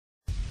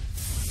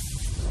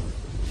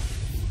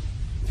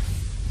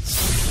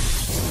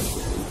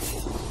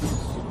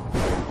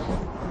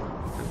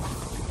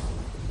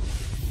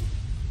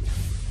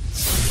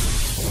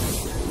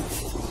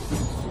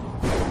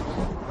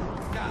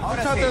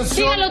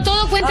atención. Dígalo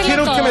todo, cuéntelo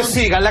Quiero todo. que me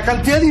sigan. La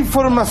cantidad de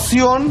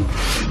información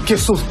que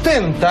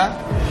sustenta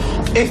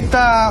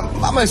esta,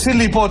 vamos a decir,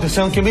 la hipótesis,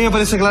 aunque a mí me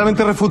parece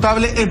claramente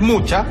refutable, es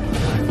mucha.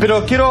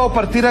 Pero quiero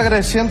partir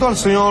agradeciendo al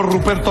señor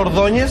Ruperto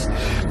Ordóñez,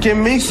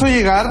 quien me hizo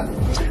llegar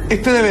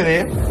este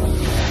DVD,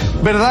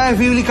 Verdades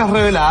Bíblicas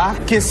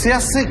Reveladas, que se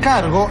hace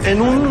cargo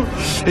en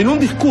un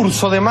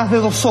discurso de más de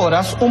 2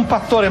 horas, un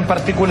pastor en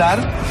particular,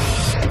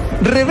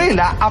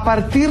 revela a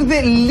partir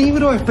de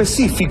libros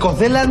específicos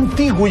del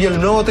Antiguo y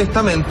el Nuevo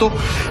Testamento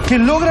que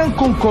logran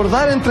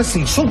concordar entre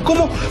sí. Son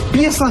como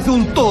piezas de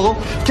un todo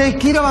que hay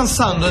que ir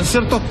avanzando en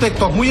ciertos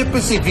textos muy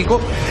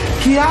específicos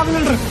que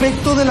hablan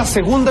respecto de la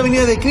segunda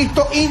venida de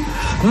Cristo y,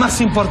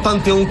 más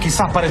importante aún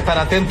quizás para estar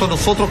atentos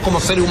nosotros como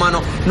seres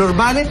humanos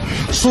normales,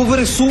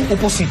 sobre su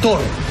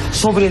opositor,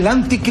 sobre el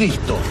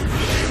anticristo.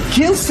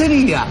 ¿Quién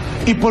sería?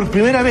 Y por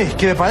primera vez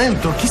quede para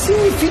adentro, ¿qué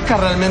significa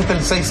realmente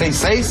el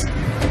 666?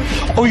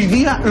 Hoy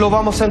día lo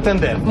vamos a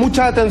entender.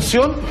 Mucha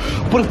atención,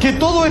 porque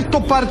todo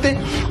esto parte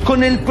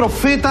con el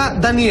profeta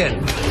Daniel.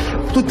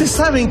 Ustedes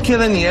saben que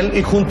Daniel,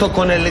 y junto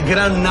con el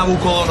gran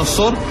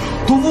Nabucodonosor,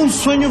 tuvo un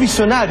sueño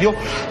visionario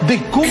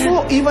de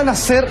cómo iban a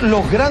ser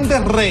los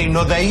grandes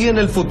reinos de ahí en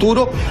el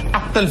futuro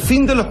hasta el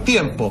fin de los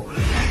tiempos.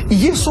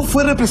 Y eso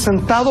fue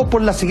representado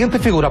por la siguiente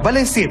figura. Vale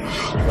decir,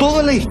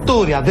 toda la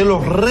historia de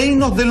los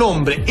reinos del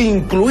hombre,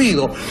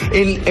 incluido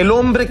el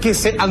hombre que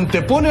se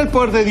antepone al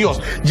poder de Dios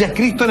y a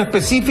Cristo en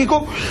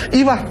específico,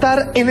 iba a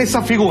estar en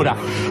esa figura.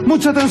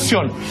 Mucha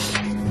atención.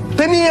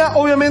 Tenía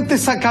obviamente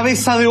esa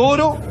cabeza de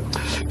oro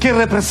que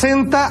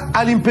representa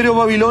al imperio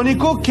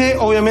babilónico, que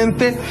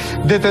obviamente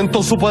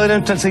detentó su poder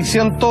entre el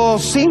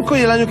 605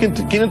 y el año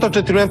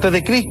 539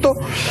 a.C.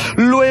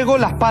 Luego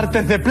las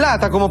partes de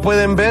plata, como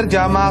pueden ver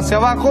ya más hacia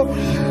abajo,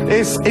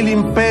 es el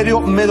imperio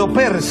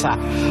medo-persa.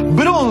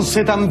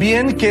 Bronce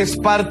también, que es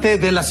parte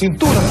de la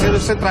cintura de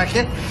ese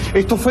traje.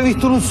 Esto fue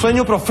visto en un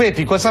sueño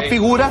profético. Esa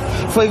figura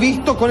fue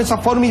visto con esa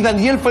forma y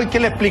Daniel fue el que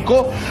le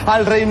explicó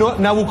al rey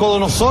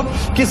Nabucodonosor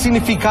qué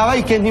significaba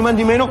y que ni más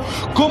ni menos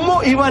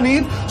cómo iban a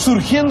ir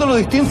surgiendo los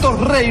distintos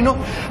reinos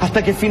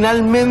hasta que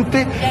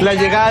finalmente la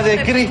llegada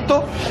de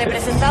Cristo,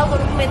 representado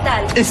por un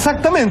metal.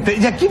 Exactamente.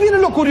 Y aquí viene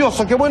lo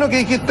curioso, qué bueno que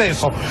dijiste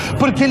eso,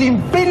 porque el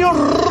imperio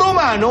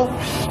romano,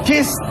 que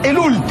es el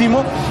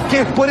último,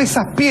 que es por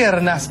esas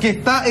piernas, que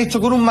está hecho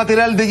con un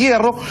material de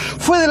hierro,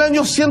 fue del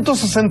año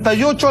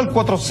 168 al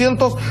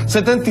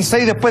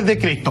 476 después de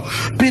Cristo.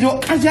 Pero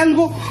hay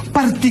algo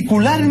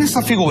particular en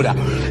esa figura.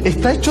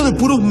 Está hecho de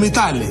puros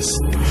metales.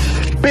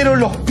 Pero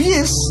los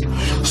pies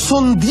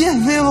son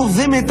 10 dedos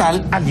de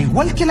metal, al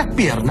igual que las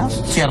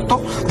piernas,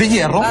 ¿cierto? De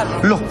hierro.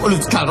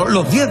 Claro,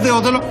 los 10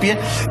 dedos de los pies,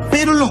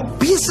 pero los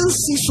pies en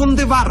sí son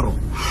de barro.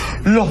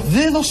 Los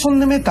dedos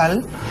son de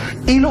metal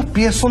y los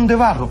pies son de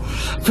barro.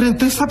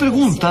 Frente a esa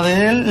pregunta,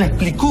 Daniel le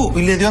explicó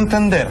y le dio a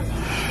entender.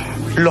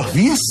 Los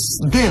 10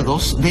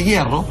 dedos de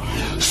hierro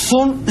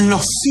son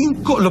los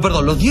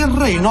 10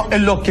 reinos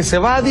en los que se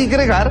va a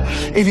disgregar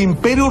el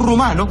imperio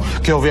romano,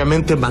 que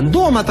obviamente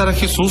mandó a matar a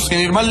Jesús, sin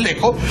ir más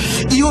lejos,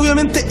 y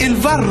obviamente el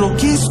barro,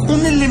 que es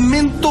un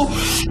elemento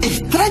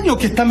extraño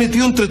que está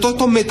metido entre todos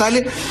estos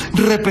metales,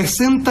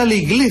 representa a la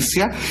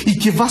iglesia y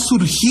que va a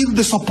surgir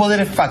de esos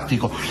poderes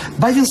fácticos.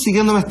 Vayan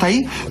siguiéndome hasta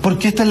ahí,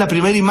 porque esta es la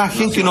primera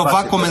imagen que nos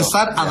va a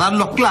comenzar a dar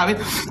las claves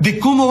de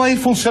cómo va a ir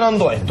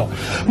funcionando esto.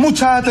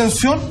 Mucha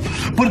atención,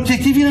 porque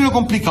aquí viene lo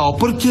complicado,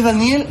 porque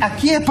Daniel,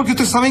 aquí es porque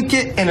ustedes saben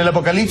que en el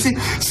Apocalipsis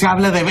se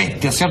habla de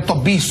bestias,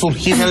 ¿cierto? Vi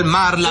surgir el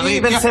mar, la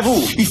bestia,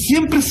 y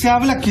siempre se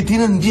habla que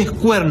tienen 10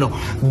 cuernos,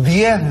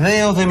 10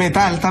 dedos de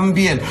metal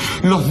también.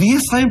 Los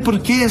 10, ¿saben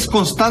por qué es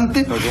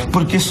constante?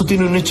 Porque eso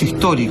tiene un hecho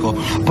histórico,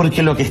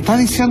 porque lo que está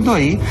diciendo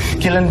ahí,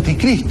 que el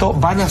anticristo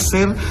va a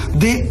nacer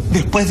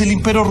después del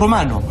imperio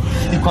romano.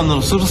 Y cuando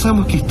nosotros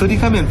sabemos que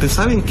históricamente,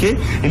 ¿saben qué?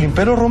 El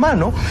imperio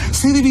romano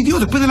se dividió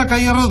después de la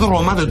caída de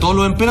Roma, de todos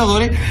los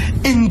emperadores,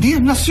 en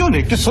 10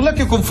 naciones, que son las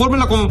que conforman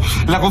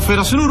la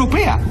Confederación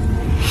Europea.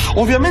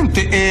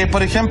 Obviamente,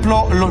 por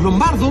ejemplo, los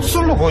lombardos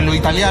son los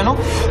italianos,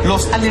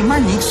 los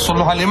alemanes son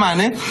los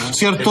alemanes,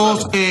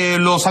 ¿ciertos?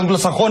 Los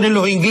anglosajones,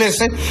 los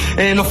ingleses,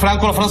 los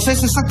francos, los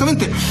franceses,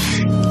 exactamente.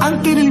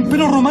 Antes era el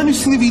Imperio Romano y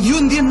se dividió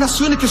en 10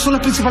 naciones que son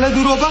las principales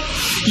de Europa,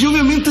 y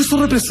obviamente eso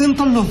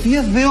representan los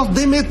 10 dedos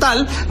de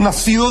metal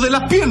nacidos de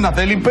las piernas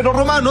del Imperio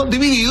Romano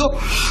dividido,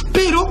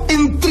 pero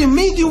entre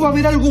medio va a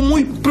haber algo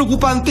muy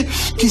preocupante,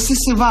 que es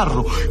ese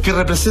barro que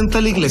representa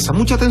a la iglesia.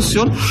 Mucha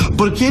atención,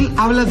 porque él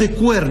habla de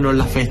cuernos en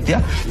las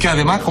bestias, que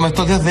además, como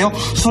estos 10 dedos,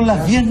 son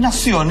las 10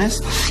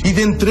 naciones, y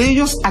de entre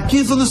ellos, aquí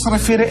es donde se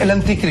refiere el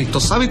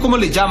anticristo. ¿Sabe cómo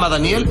le llama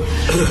Daniel?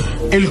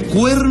 El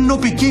cuerno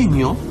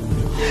pequeño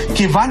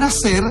que van a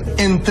ser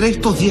entre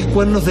estos 10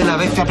 cuernos de la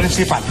bestia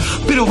principal.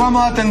 Pero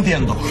vamos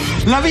atendiendo.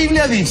 La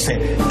Biblia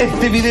dice,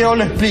 este video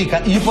lo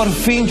explica, y por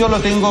fin yo lo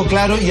tengo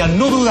claro, y al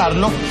no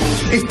dudarlo,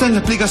 esta es la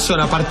explicación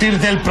a partir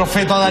del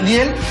profeta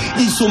Daniel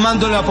y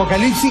sumando el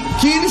Apocalipsis,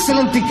 quién es el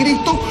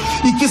anticristo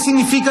y qué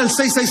significa el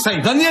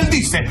 666. Daniel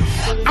dice,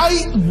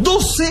 hay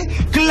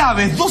 12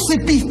 claves, 12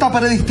 pistas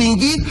para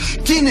distinguir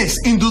quién es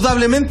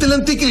indudablemente el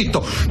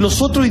anticristo.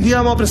 Nosotros hoy día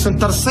vamos a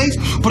presentar 6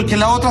 porque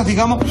las otras,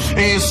 digamos,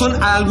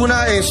 son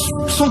algunas,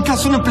 son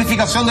casi una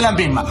amplificación de la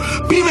misma.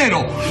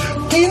 Primero,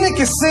 tiene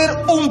que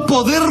ser un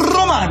poder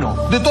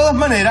romano. De todas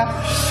maneras,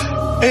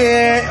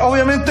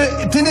 obviamente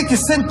tiene que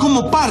ser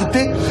como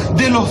parte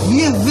de los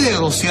 10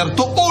 dedos,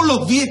 ¿cierto? O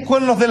los 10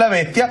 cuernos de la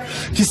bestia,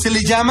 que se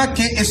le llama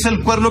que es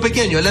el cuerno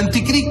pequeño. El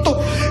anticristo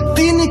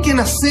tiene que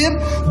nacer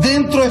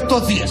dentro de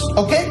estos 10,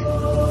 ¿ok?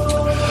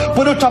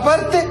 Por otra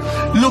parte,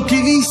 lo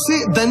que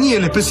dice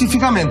Daniel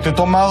específicamente,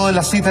 tomado de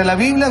la cita de la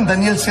Biblia, en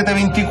Daniel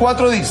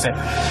 7:24 dice,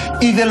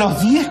 y de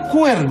los 10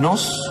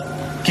 cuernos,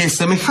 que es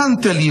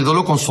semejante al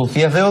ídolo con sus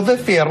 10 dedos de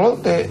fierro,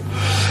 de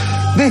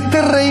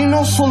este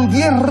reino son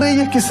 10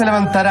 reyes que se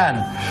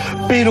levantarán,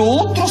 pero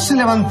otro se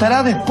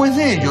levantará después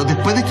de ellos,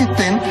 después de que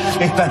estén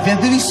estas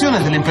 10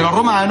 divisiones del Imperio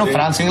Romano,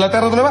 Francia,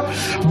 Inglaterra, todo lo demás,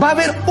 va a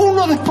haber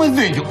uno después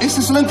de ellos.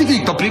 Ese es el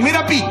anticristo.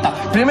 Primera pista,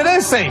 primera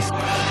de 6.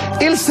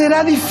 Él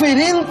será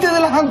diferente de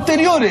las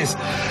anteriores.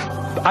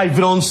 Hay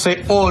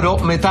bronce, oro,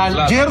 metal,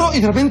 claro, hierro,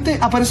 y de repente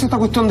aparece esta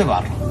cuestión de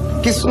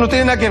barro, que eso no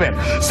tiene nada que ver.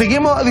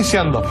 Seguimos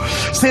diciendo,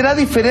 será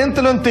diferente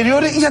de los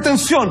anteriores, y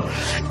atención,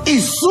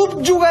 y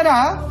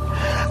subyugará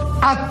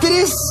a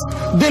 3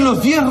 de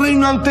los 10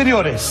 reinos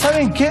anteriores.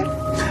 ¿Saben qué?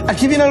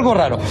 Aquí viene algo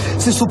raro.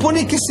 Se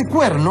supone que ese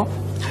cuerno,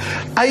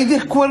 hay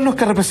 10 cuernos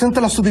que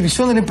representan la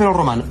subdivisión del Imperio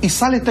Romano, y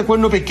sale este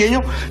cuerno pequeño,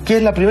 que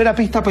es la primera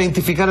pista para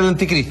identificar al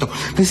anticristo.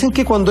 Dicen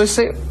que cuando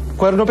ese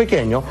cuerno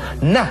pequeño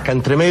nazca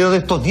entre medio de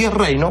estos 10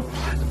 reinos,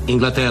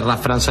 Inglaterra,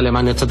 Francia,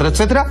 Alemania, etcétera,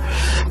 etcétera,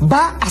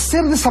 va a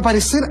hacer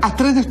desaparecer a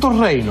 3 de estos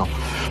reinos.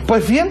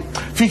 Pues bien,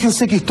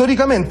 fíjense que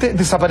históricamente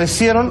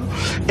desaparecieron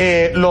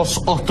los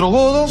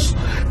ostrogodos,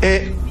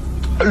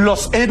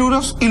 los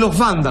éruros y los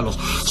vándalos.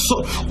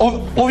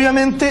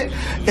 Obviamente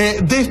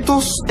de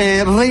estos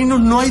reinos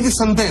no hay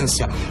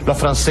descendencia. Los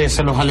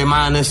franceses, los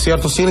alemanes,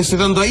 ¿cierto? Siguen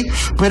existiendo ahí,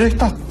 pero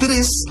estas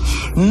 3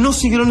 no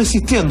siguieron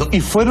existiendo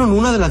y fueron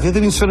una de las 10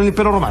 divisiones del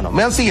Imperio Romano.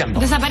 ¿Me van siguiendo?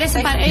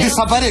 Desaparecen para ellos.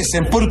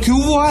 Desaparecen porque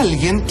hubo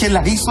alguien que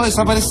las hizo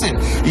desaparecer,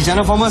 y ya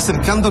nos vamos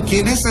acercando a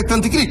quién es este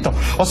anticristo.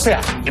 O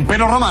sea,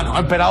 Imperio Romano,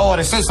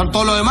 emperadores, César,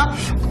 todo lo demás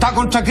está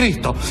contra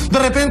Cristo. De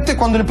repente,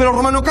 cuando el Imperio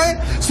Romano cae,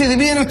 se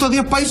dividen estos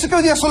 10 países que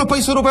hoy día son los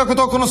países europeos que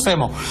todos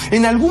conocemos.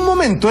 En algún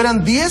momento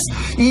eran 10,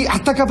 y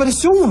hasta que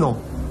apareció uno.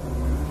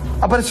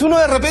 Apareció uno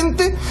de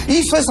repente y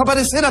hizo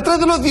desaparecer a 3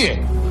 de los 10,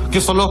 que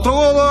son los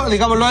ostrogodos,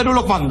 digamos los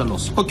éruros, los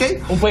vándalos, ¿ok?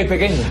 Un país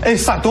pequeño.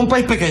 Exacto, un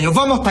país pequeño.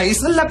 Vamos hasta ahí.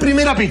 Esa es la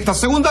primera pista.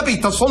 Segunda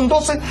pista, son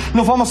 12,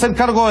 nos vamos a hacer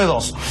cargo de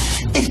 2.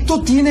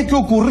 Esto tiene que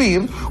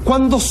ocurrir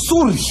cuando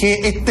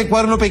surge este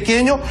cuerno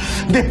pequeño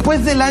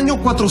después del año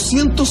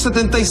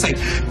 476.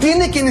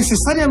 Tiene que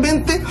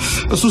necesariamente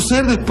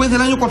suceder después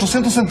del año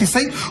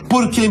 476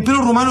 porque el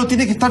Imperio Romano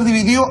tiene que estar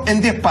dividido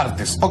en 10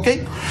 partes, ¿ok?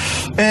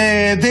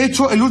 De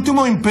hecho, el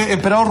último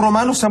emperador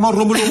romano se llamó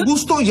Rómulo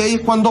Augusto, y ahí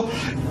es cuando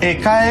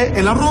cae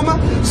en la Roma,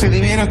 se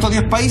dividen estos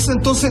 10 países.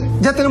 Entonces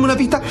ya tenemos una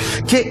pista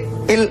que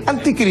el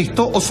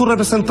anticristo o su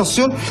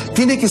representación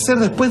tiene que ser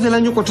después del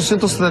año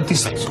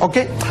 476, ¿ok?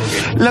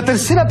 La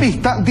tercera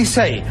pista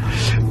dice ahí,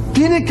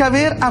 tiene que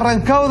haber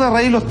arrancado de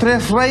raíz los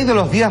 3 reyes de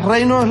los 10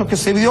 reinos en los que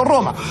se dividió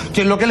Roma,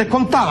 que es lo que les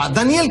contaba.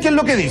 Daniel, ¿qué es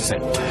lo que dice?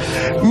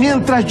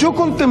 Mientras yo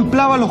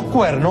contemplaba los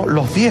cuernos,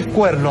 los 10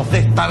 cuernos de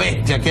esta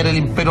bestia que era el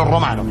Imperio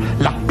Romano,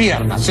 las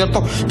piernas,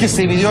 ¿cierto? Que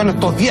se dividió en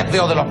estos 10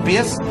 dedos de los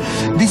pies,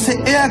 dice,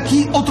 he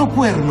aquí otro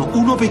cuerno,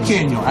 uno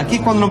pequeño. Aquí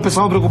es cuando nos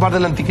empezamos a preocupar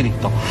del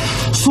anticristo.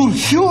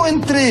 Surgió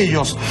entre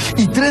ellos,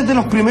 y 3 de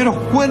los primeros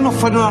cuernos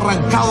fueron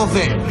arrancados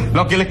de él.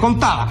 Lo que les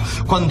contaba,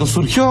 cuando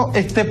surgió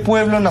este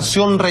pueblo,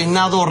 nación,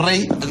 reinado,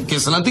 rey, que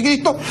es el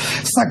anticristo,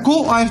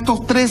 sacó a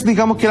estos 3,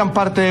 digamos, que eran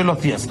parte de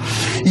los 10.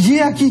 Y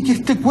he aquí que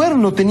este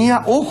cuerno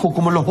tenía ojos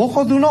como los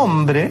ojos de un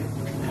hombre,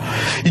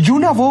 y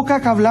una boca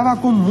que hablaba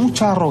con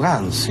mucha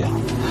arrogancia.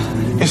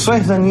 Eso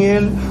es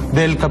Daniel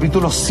del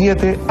capítulo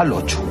 7 al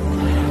 8.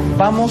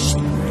 Vamos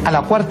a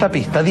la cuarta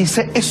pista.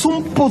 Dice, es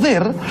un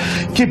poder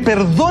que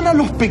perdona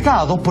los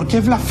pecados porque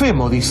es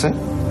blasfemo, dice.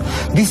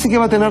 Dice que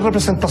va a tener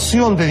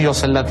representación de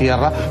Dios en la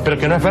tierra, pero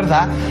que no es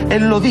verdad.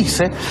 Él lo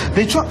dice.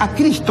 De hecho, a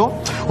Cristo,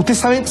 ustedes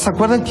saben, ¿se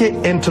acuerdan que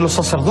entre los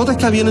sacerdotes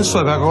que habían en su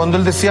época, cuando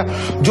él decía,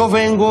 yo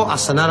vengo a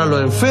sanar a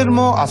los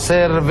enfermos, a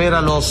hacer ver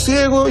a los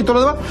ciegos y todo lo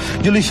demás,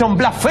 yo le decía un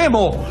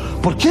blasfemo?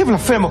 ¿Por qué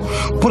blasfemo?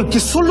 Porque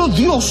solo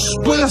Dios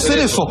puede hacer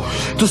eso.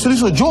 Entonces él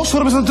dice, yo soy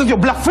representante de Dios,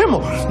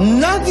 blasfemo.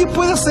 Nadie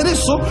puede hacer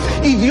eso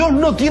y Dios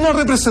no tiene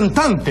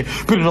representante.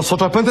 Pero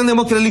nosotros después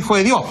entendemos que era el Hijo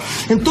de Dios.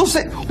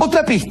 Entonces,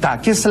 otra pista,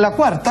 que es la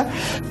cuarta,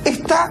 cuenta,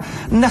 esta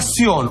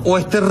nación o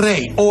este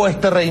rey o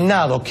este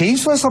reinado que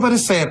hizo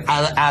desaparecer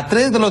a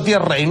 3 de los 10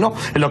 reinos,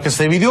 en lo que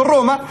se dividió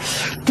Roma,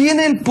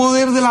 tiene el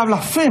poder de la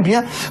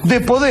blasfemia,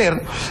 de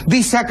poder,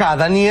 dice acá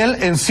Daniel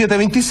en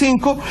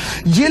 7:25,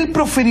 y él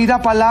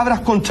proferirá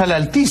palabras contra el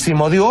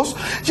Altísimo Dios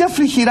y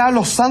afligirá a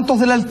los santos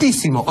del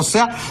Altísimo. O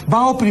sea, va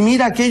a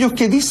oprimir a aquellos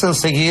que dicen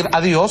seguir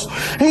a Dios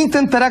e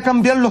intentará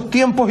cambiar los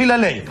tiempos y la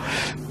ley.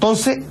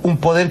 Entonces, un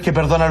poder que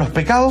perdona los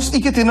pecados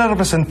y que tiene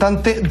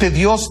representante de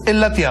Dios en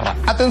la tierra.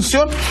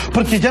 Atención,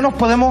 porque ya nos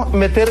podemos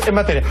meter en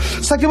materia.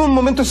 Saquemos un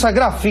momento esa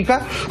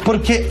gráfica,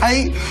 porque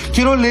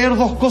quiero leer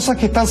dos cosas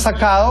que están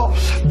sacadas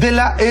de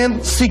la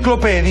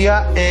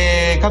enciclopedia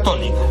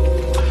católica.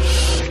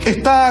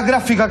 Esta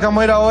gráfica que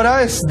vamos a ver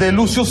ahora es de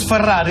Lucius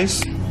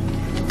Ferraris.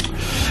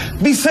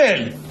 Dice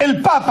él, el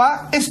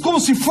Papa es como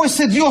si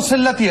fuese Dios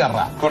en la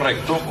tierra.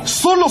 Correcto.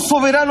 Solo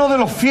soberano de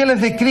los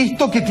fieles de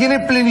Cristo, que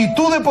tiene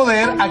plenitud de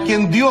poder, a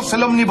quien Dios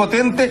el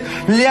Omnipotente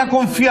le ha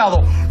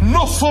confiado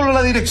no solo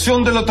la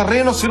dirección de lo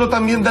terreno, sino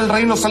también del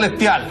reino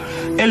celestial.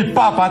 El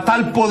Papa,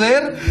 tal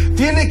poder,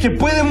 tiene que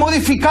puede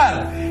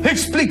modificar,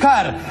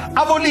 explicar,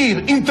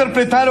 abolir,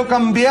 interpretar o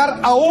cambiar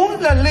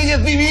aún las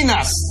leyes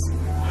divinas.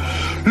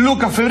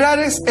 Lucas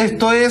Febrares,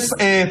 esto es,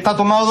 está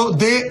tomado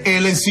de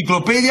la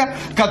enciclopedia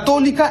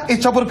católica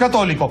hecha por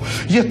católicos.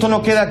 Y esto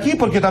no queda aquí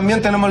porque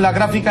también tenemos la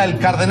gráfica del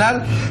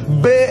cardenal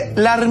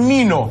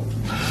Bellarmino.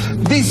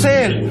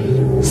 Dice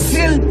él, si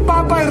el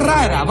Papa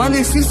errara, vale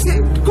decir, si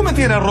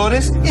cometiera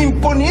errores,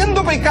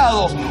 imponiendo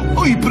pecados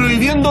y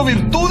prohibiendo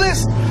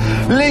virtudes,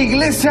 la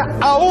Iglesia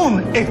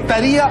aún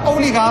estaría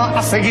obligada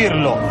a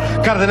seguirlo.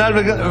 Cardenal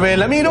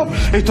Bellarmino,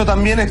 esto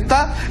también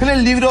está en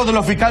el libro de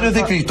los vicarios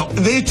de Cristo.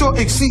 De hecho,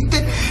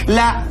 existe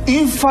la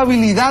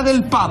infalibilidad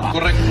del Papa.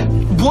 Correcto.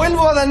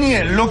 Vuelvo a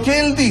Daniel, lo que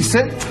él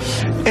dice,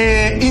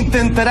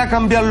 intentará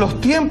cambiar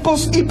los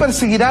tiempos y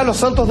perseguirá a los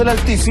santos del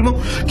Altísimo,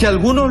 que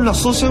algunos lo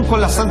asocian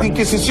con la Santa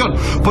Inquisición,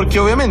 porque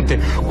obviamente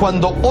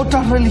cuando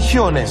otras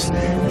religiones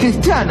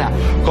cristianas,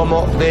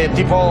 como de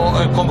tipo,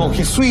 como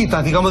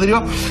jesuitas, digamos,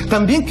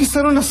 también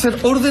quisieron hacer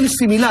órdenes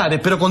similares,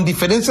 pero con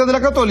diferencias de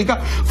la católica,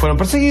 fueron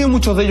perseguidos y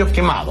muchos de ellos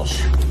quemados.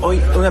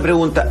 Hoy, una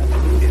pregunta.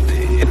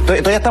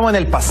 Todavía estamos en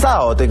el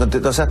pasado,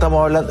 o sea,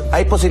 estamos hablando.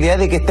 ¿Hay posibilidad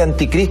de que este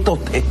anticristo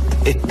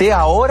esté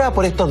ahora,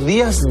 por estos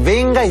días,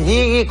 venga y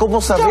llegue?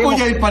 ¿Cómo sabemos? Ya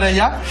voy a ir para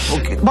allá.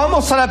 Okay.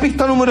 Vamos a la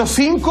pista número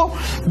 5.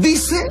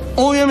 Dice,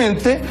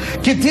 obviamente,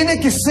 que tiene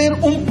que ser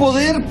un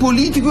poder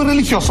político y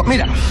religioso.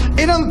 Mira,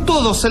 eran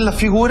todos en la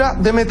figura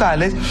de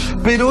metales,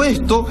 pero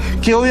esto,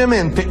 que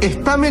obviamente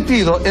está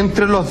metido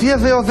entre los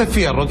 10 dedos de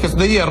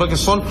hierro, que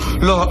son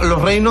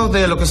los reinos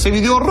de lo que se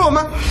dividió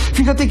Roma.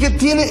 Fíjate que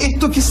tiene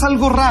esto que es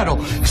algo raro.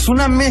 Es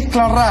una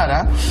mezcla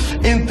rara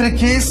entre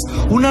que es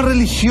una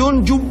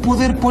religión y un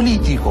poder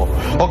político,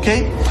 ¿ok?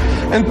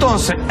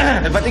 Entonces,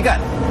 el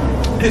Vaticano.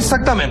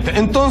 Exactamente.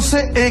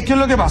 Entonces, ¿qué es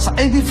lo que pasa?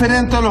 Es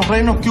diferente a los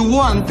reinos que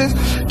hubo antes,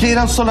 que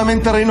eran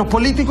solamente reinos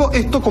políticos.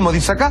 Esto, como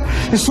dice acá,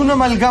 es una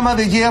amalgama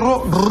de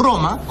hierro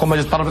Roma, como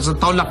está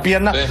representado en las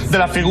piernas de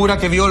la figura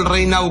que vio el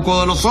rey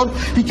Nabucodonosor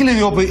y que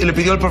le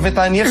pidió al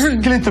profeta Daniel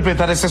que le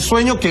interpretara ese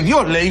sueño que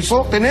Dios le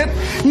hizo tener,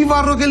 y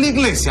barro, que es la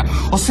iglesia.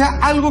 O sea,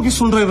 algo que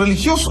es un rey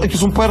religioso, que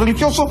es un poder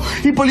religioso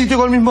y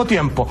político al mismo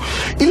tiempo.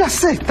 Y la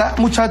sexta,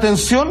 mucha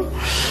atención,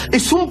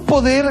 es un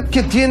poder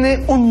que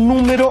tiene un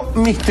número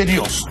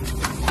misterioso.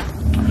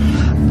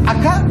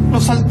 Acá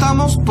nos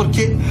saltamos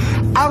porque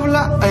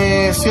habla,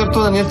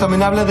 ¿cierto? Daniel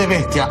también habla de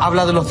bestia,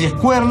 habla de los 10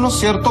 cuernos,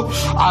 ¿cierto?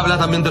 Habla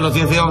también de los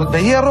 10 dedos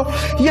de hierro,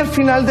 y al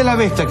final de la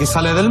bestia que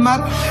sale del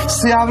mar,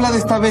 se habla de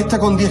esta bestia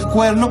con 10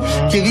 cuernos,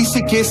 que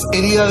dice que es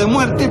herida de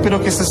muerte,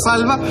 pero que se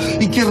salva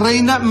y que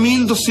reina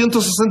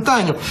 1260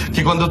 años,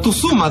 que cuando tú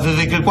sumas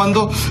desde que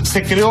cuando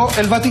se creó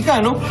el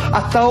Vaticano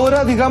hasta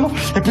ahora, digamos,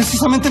 es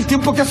precisamente el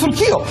tiempo que ha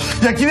surgido.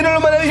 Y aquí viene lo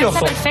maravilloso.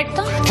 ¿Calza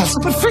perfecto? Calza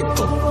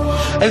perfecto.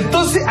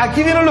 Entonces,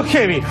 aquí vienen los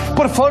heavy.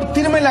 Por favor,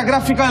 tírame la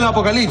gráfica del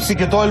Apocalipsis,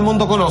 que todo el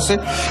mundo conoce,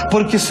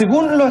 porque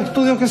según los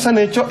estudios que se han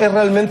hecho, es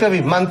realmente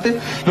abismante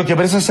lo que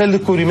parece ser el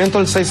descubrimiento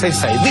del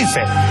 666.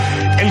 Dice,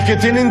 el que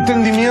tiene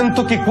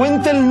entendimiento que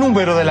cuente el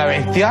número de la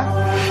bestia,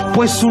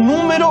 pues su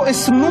número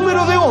es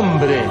número de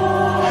hombre,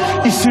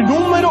 y su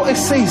número es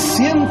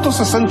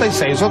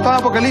 666. Eso está en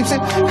Apocalipsis,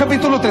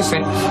 capítulo 13,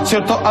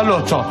 ¿cierto? Al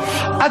 8.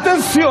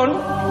 Atención,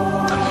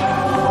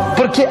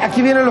 porque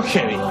aquí vienen los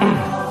heavy.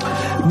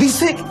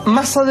 Dice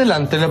más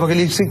adelante en el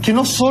Apocalipsis que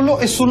no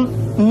solo es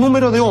un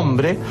número de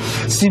hombre,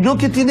 sino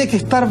que tiene que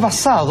estar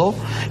basado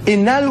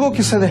en algo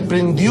que se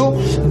desprendió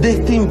de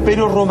este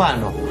imperio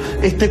romano,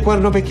 este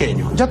cuerno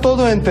pequeño. Ya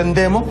todos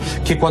entendemos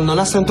que cuando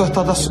nacen todas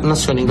estas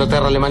naciones,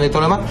 Inglaterra, Alemania y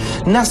todo lo demás,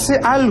 nace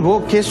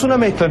algo que es una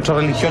mezcla entre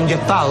religión y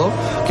Estado,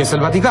 que es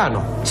el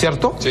Vaticano,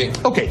 ¿cierto? Sí.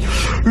 Ok.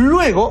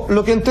 Luego,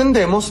 lo que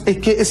entendemos es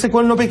que ese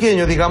cuerno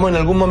pequeño, digamos, en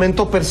algún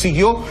momento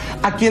persiguió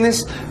a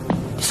quienes,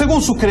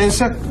 según sus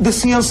creencias,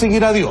 decían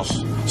seguir a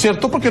Dios.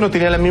 ¿cierto? Porque no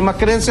tenían las mismas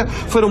creencias,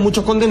 fueron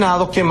muchos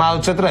condenados,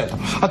 quemados, etcétera.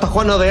 Hasta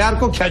Juana de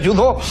Arco, que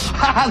ayudó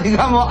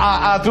digamos,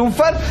 a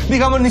triunfar,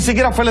 digamos, ni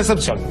siquiera fue la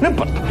excepción. No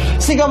importa.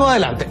 Sigamos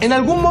adelante. En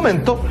algún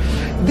momento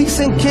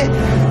dicen que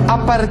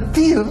a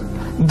partir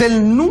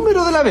del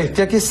número de la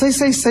bestia, que es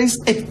 666,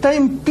 está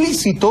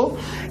implícito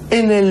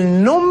en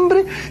el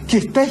nombre que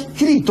está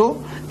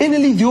escrito en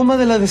el idioma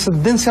de la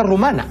descendencia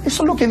romana.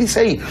 Eso es lo que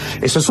dice ahí.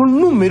 Eso es un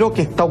número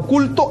que está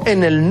oculto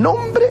en el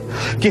nombre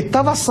que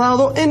está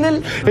basado en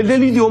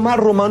el idioma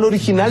romano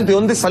original, de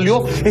donde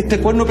salió este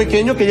cuerno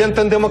pequeño que ya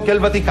entendemos que es el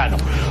Vaticano.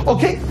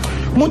 ¿Ok?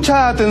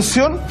 Mucha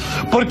atención,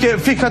 porque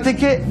fíjate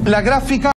que la gráfica